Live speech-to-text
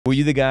Were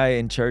you the guy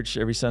in church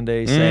every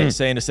Sunday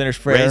saying the sinner's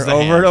prayer Raise the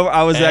over hand. and over?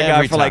 I was that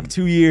Every guy for like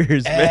 2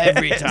 years, man.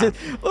 Every time.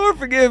 Lord,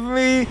 forgive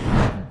me.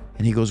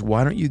 And he goes,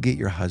 why don't you get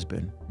your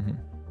husband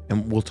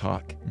and we'll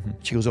talk.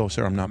 She goes, oh,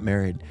 sir, I'm not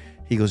married.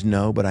 He goes,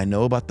 no, but I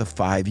know about the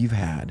 5 you've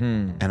had,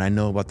 and I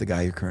know about the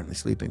guy you're currently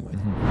sleeping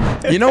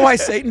with. You know why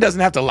Satan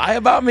doesn't have to lie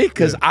about me?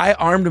 Because I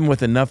armed him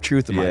with enough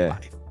truth in my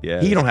life.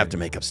 Yeah, he don't have to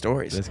make up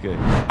stories. That's good.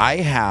 I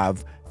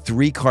have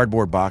 3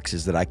 cardboard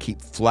boxes that I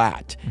keep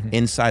flat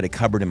inside a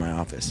cupboard in my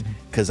office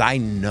because I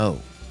know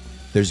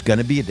there's going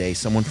to be a day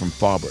someone from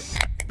Faubourg.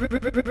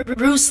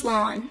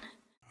 Ruslan.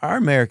 Our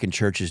American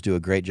churches do a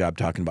great job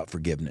talking about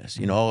forgiveness.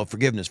 You know,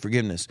 forgiveness,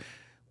 forgiveness.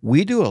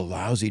 We do a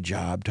lousy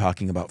job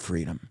talking about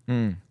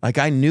freedom. Like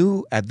I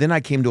knew, then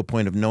I came to a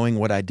point of knowing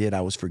what I did,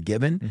 I was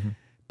forgiven,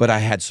 but I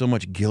had so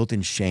much guilt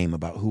and shame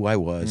about who I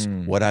was,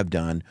 what I've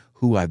done,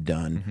 who I've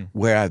done,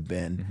 where I've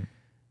been.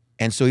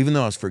 And so even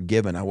though I was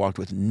forgiven, I walked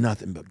with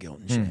nothing but guilt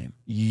and shame.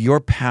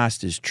 Your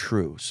past is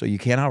true, so you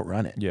can't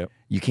outrun it.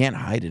 You can't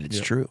hide it, it's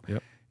true.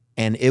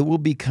 And it will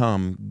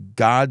become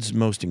God's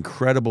most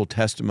incredible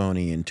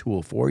testimony and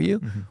tool for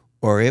you,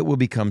 or it will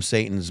become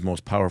Satan's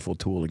most powerful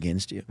tool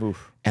against you.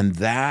 And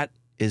that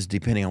is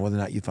depending on whether or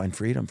not you find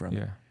freedom from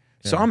it.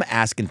 So I'm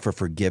asking for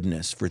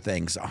forgiveness for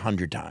things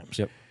 100 times.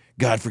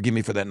 God, forgive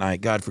me for that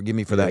night. God, forgive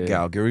me for that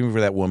gal. Forgive me for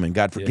that woman.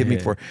 God, forgive me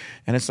for...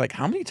 And it's like,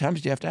 how many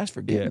times do you have to ask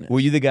forgiveness? Were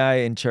you the guy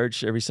in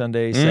church every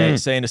Sunday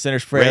saying the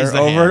sinner's prayer Raise the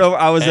over hand. and over?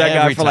 I was that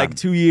guy Every for like time.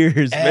 2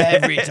 years,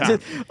 man. Every time.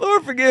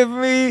 Lord, forgive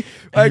me.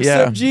 I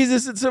accept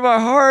Jesus into my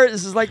heart.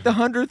 This is like the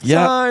 100th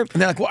time.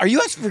 And they're like, well, are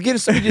you asking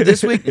forgiveness that we did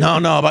this week? No,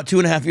 about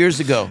 2.5 years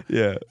ago.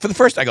 For the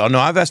first, I go, no,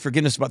 I've asked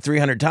forgiveness about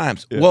 300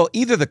 times. Well,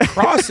 either the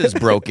cross is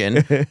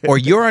broken or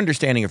your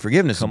understanding of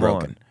forgiveness is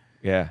broken.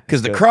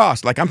 Because the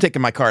cross, like I'm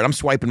taking my card, I'm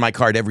swiping my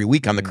card every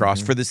week on the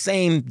cross for the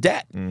same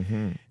debt.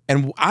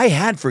 And I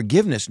had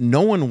forgiveness.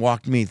 No one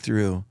walked me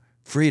through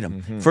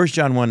freedom. 1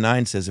 John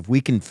 1:9 says, if we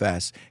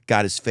confess,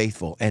 God is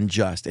faithful and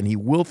just, and he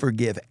will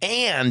forgive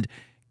and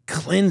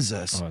cleanse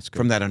us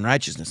from that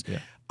unrighteousness.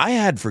 I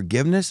had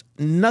forgiveness.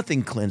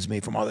 Nothing cleansed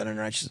me from all that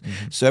unrighteousness.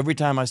 So every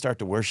time I start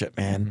to worship,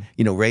 man,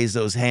 you know, raise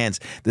those hands,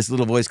 this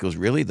little voice goes,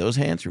 really? Those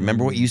hands?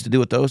 Remember what you used to do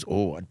with those?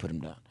 Oh, I'd put them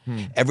down.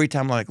 Every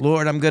time I'm like,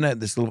 Lord, I'm going to,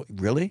 this little,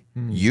 really?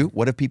 You?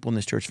 What if people in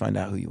this church find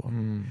out who you are?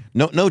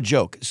 No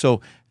joke.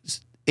 So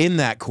in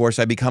that course,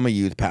 I become a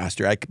youth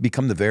pastor. I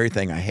become the very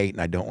thing I hate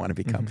and I don't want to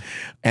become.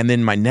 And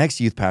then my next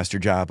youth pastor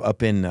job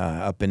up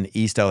in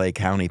East LA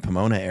County,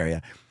 Pomona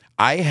area,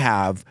 I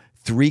have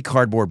 3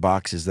 cardboard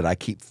boxes that I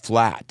keep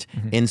flat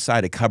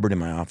inside a cupboard in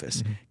my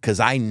office because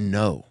I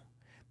know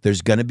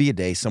there's going to be a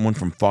day someone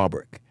from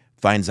Faubourg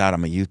finds out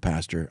I'm a youth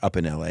pastor up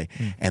in LA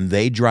and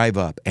they drive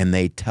up and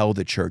they tell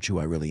the church who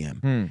I really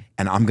am.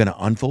 And I'm going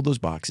to unfold those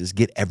boxes,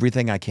 get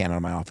everything I can out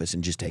of my office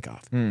and just take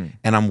off. And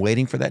I'm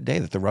waiting for that day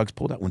that the rug's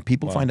pulled out. When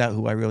people find out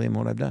who I really am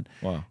and what I've done.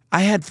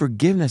 I had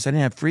forgiveness. I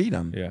didn't have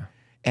freedom.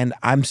 And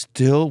I'm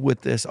still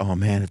with this, oh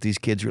man, if these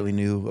kids really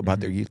knew about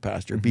their youth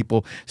pastor,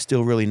 people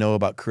still really know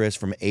about Chris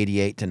from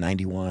 88 to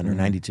 91 or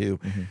 92,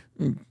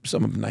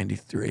 some of them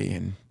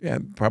 93,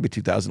 and probably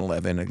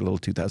 2011, a little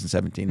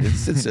 2017.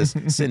 It's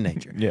just sin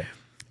nature.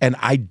 And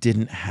I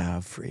didn't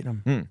have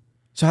freedom.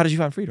 So how did you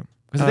find freedom?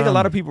 Because I think a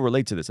lot of people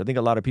relate to this. I think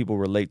a lot of people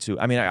relate to,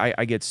 I mean,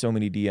 I get so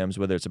many DMs,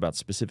 whether it's about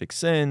specific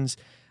sins.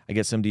 I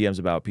get some DMs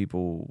about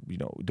people, you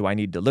know, do I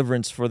need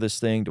deliverance for this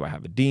thing? Do I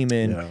have a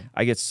demon?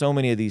 I get so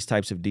many of these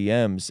types of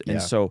DMs. And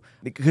so,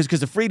 because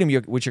the freedom,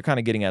 which you're kind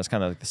of getting at is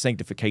kind of like the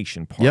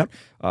sanctification part.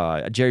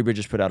 Jerry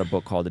Bridges put out a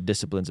book called The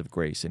Disciplines of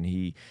Grace, and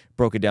he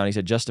broke it down. He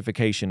said,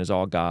 justification is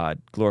all God.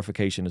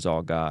 Glorification is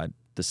all God.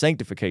 The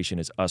sanctification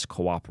is us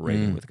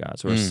cooperating with God.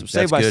 So we're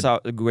saved by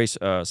grace,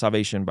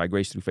 salvation by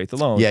grace through faith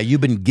alone.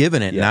 You've been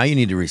given it. Now you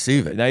need to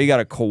receive it. Now you got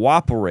to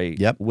cooperate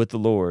with the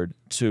Lord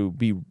to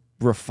be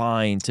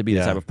refined to be the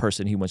type of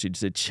person he wants you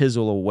to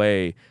chisel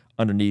away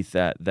underneath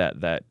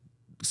that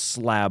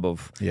slab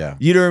of,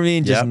 you know what I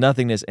mean? Just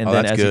nothingness. And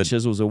then as it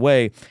chisels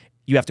away,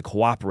 you have to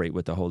cooperate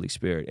with the Holy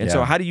Spirit. And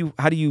so how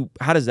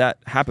does that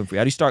happen for you?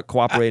 How do you start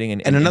cooperating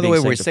and another way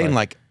we're sanctified? saying,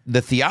 like,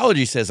 the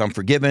theology says I'm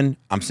forgiven,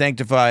 I'm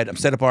sanctified, I'm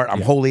set apart,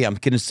 I'm holy, I'm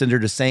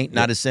considered a saint,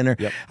 not a sinner.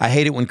 I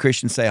hate it when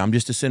Christians say, I'm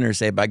just a sinner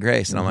saved by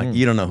grace. And I'm like,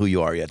 you don't know who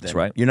you are yet then. That's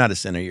right. You're not a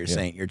sinner, you're a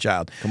saint, you're a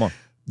child. Come on.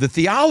 The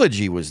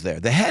theology was there.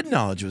 The head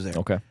knowledge was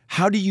there.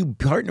 How do you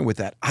partner with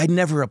that? I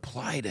never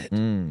applied it.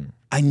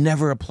 I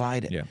never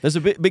applied it. There's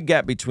a big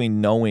gap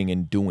between knowing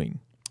and doing.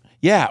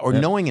 Or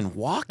knowing and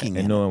walking.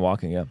 And knowing and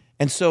walking,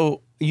 And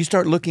so you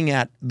start looking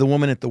at the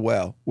woman at the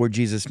well where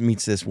Jesus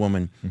meets this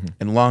woman.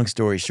 And long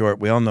story short,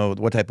 we all know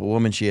what type of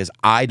woman she is.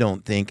 I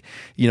don't think,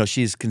 you know,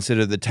 she's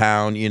considered the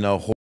town, you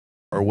know,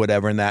 or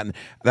whatever, and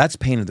that's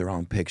painted the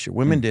wrong picture.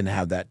 Women didn't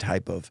have that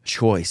type of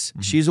choice.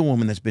 She's a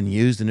woman that's been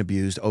used and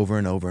abused over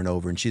and over and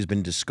over, and she's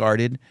been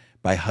discarded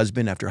by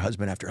husband after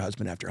husband after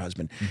husband after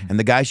husband. And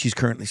the guy she's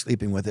currently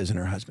sleeping with isn't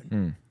her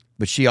husband.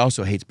 But she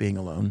also hates being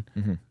alone.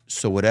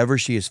 So whatever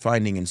she is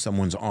finding in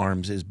someone's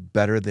arms is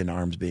better than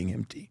arms being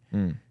empty.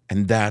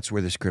 And that's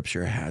where the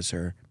scripture has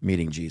her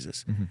meeting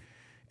Jesus.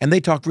 And they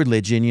talk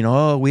religion, you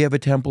know, oh, we have a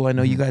temple. I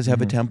know you guys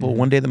have a temple.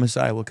 One day the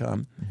Messiah will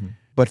come.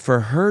 But for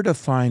her to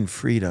find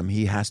freedom,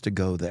 he has to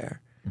go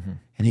there.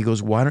 And he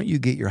goes, why don't you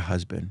get your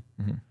husband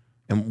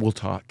and we'll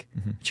talk.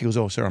 She goes,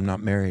 oh, sir, I'm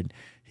not married.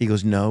 He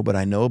goes, no, but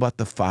I know about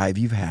the 5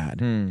 you've had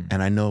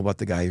and I know about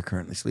the guy you're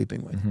currently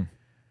sleeping with.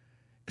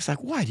 It's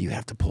like, why do you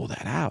have to pull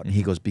that out? And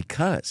he goes,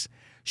 because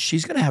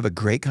she's going to have a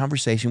great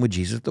conversation with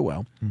Jesus at the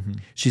well.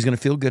 She's going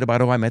to feel good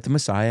about, oh, I met the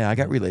Messiah, I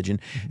got religion.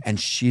 And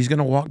she's going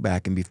to walk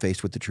back and be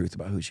faced with the truth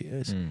about who she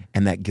is.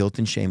 And that guilt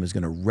and shame is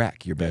going to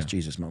wreck your best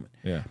Jesus moment.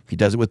 He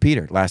does it with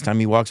Peter. Last time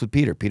he walks with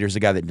Peter, Peter's the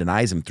guy that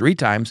denies him 3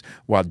 times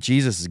while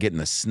Jesus is getting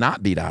the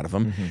snot beat out of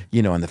him,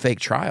 you know, in the fake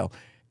trial.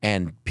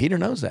 And Peter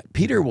knows that.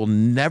 Peter will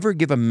never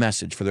give a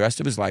message for the rest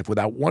of his life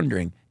without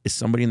wondering, is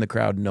somebody in the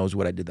crowd knows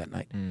what I did that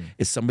night?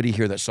 Is somebody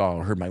here that saw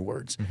or heard my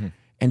words?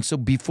 And so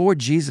before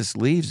Jesus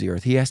leaves the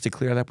earth, he has to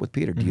clear that up with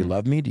Peter. Do you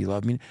love me? Do you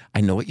love me?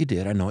 I know what you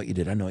did. I know what you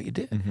did. I know what you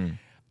did.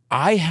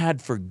 I had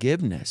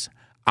forgiveness.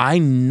 I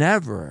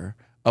never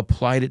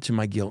applied it to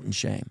my guilt and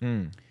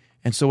shame.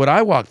 And so what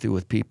I walk through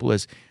with people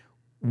is,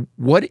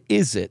 what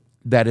is it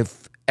that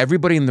if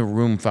everybody in the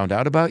room found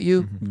out about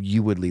you,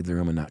 you would leave the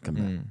room and not come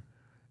back?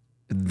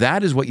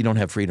 That is what you don't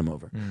have freedom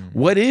over.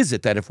 What is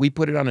it that if we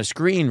put it on a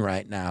screen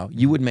right now,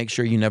 you would make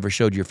sure you never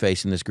showed your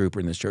face in this group or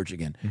in this church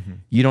again?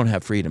 You don't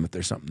have freedom if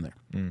there's something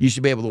there. You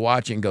should be able to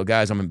watch it and go,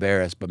 guys, I'm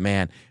embarrassed, but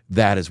man,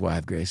 that is why I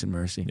have grace and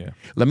mercy.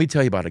 Let me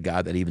tell you about a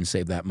God that even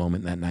saved that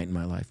moment, that night in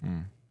my life.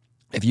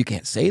 If you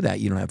can't say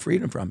that, you don't have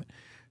freedom from it.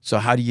 So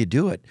how do you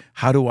do it?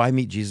 How do I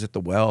meet Jesus at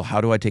the well?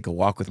 How do I take a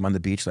walk with him on the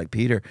beach like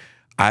Peter?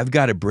 I've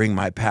got to bring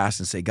my past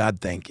and say,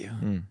 God, thank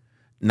you.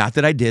 Not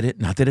that I did it,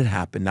 not that it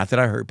happened, not that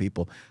I hurt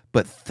people,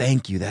 but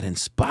thank you that in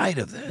spite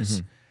of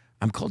this,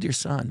 I'm called your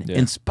son.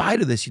 In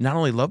spite of this, you not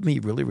only love me,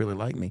 you really, really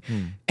like me.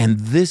 And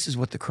this is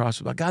what the cross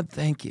was about. God,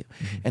 thank you.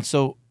 And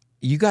so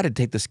you got to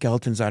take the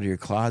skeletons out of your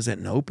closet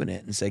and open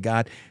it and say,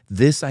 God,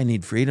 this I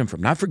need freedom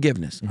from. Not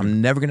forgiveness. I'm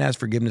never going to ask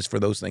forgiveness for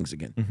those things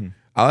again.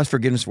 I'll ask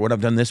forgiveness for what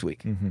I've done this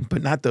week,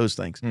 but not those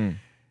things.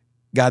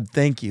 God,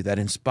 thank you that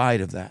in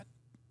spite of that,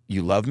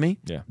 you love me.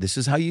 This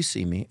is how you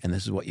see me, and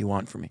this is what you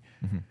want from me.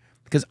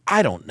 Because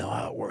I don't know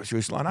how it works,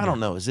 Ruslan. I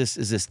don't know. Is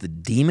this the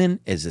demon?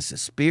 Is this a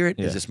spirit?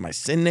 Is this my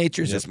sin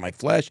nature? Is this my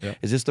flesh?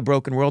 Is this the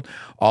broken world?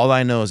 All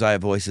I know is I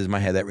have voices in my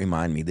head that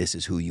remind me this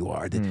is who you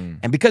are.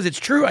 And because it's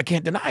true, I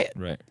can't deny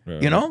it.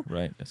 You know?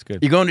 That's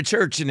good. You go into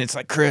church and it's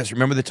like, Chris,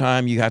 remember the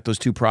time you got those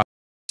 2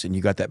 prostitutes and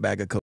you got that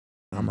bag of coke?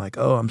 And I'm like,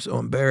 oh, I'm so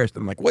embarrassed.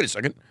 I'm like, wait a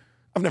second.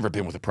 I've never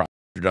been with a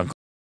prostitute.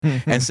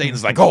 And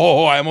Satan's like,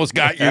 oh, I almost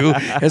got you.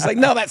 And it's like,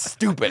 no, that's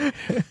stupid.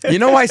 You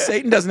know why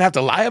Satan doesn't have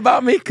to lie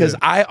about me? Because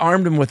I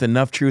armed him with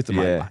enough truth in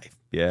my life.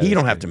 He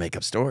don't have to make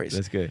up stories.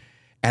 That's good.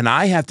 And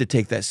I have to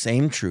take that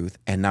same truth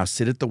and now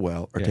sit at the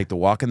well or take the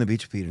walk on the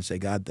beach with Peter and say,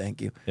 God,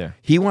 thank you.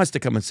 He wants to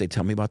come and say,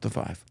 tell me about the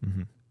 5.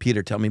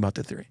 Peter, tell me about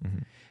the 3.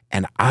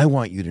 And I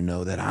want you to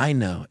know that I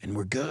know and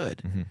we're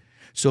good.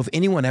 So if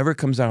anyone ever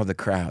comes out of the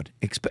crowd,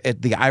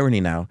 the irony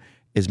now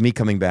is me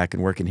coming back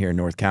and working here in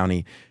North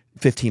County,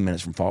 15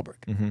 minutes from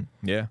Fallbrook.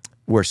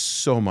 Where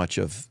so much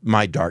of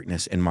my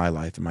darkness in my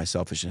life and my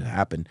selfishness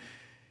happened.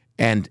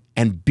 And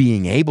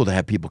being able to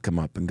have people come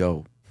up and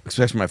go,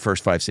 especially my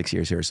first 5-6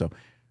 years here or so,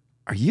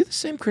 are you the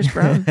same Chris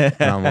Brown?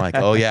 And I'm like,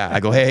 oh yeah. I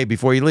go, hey,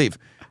 before you leave,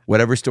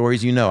 whatever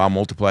stories you know, I'll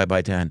multiply it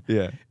by 10.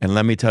 And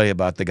let me tell you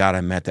about the God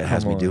I met that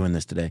has me doing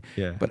this today.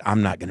 But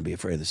I'm not going to be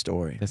afraid of the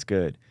story. That's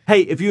good.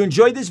 Hey, if you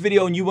enjoyed this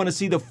video and you want to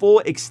see the full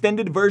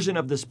extended version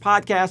of this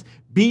podcast,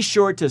 be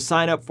sure to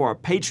sign up for our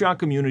Patreon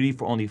community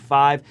for only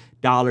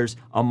 $5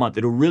 a month.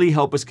 It'll really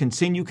help us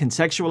continue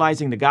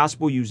contextualizing the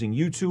gospel using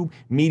YouTube,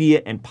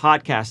 media, and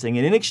podcasting.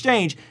 And in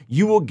exchange,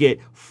 you will get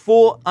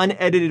full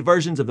unedited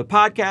versions of the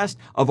podcast,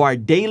 of our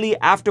daily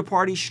after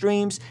party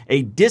streams,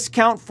 a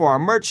discount for our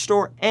merch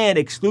store, and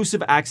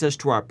exclusive access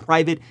to our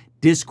private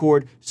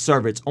Discord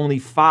server. It's only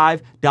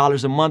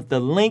 $5 a month. The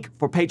link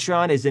for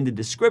Patreon is in the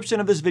description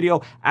of this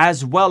video,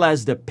 as well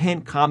as the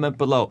pinned comment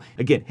below.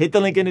 Again, hit the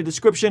link in the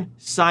description,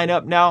 sign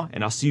up now,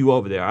 and I'll see you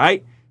over there, all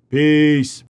right? Peace.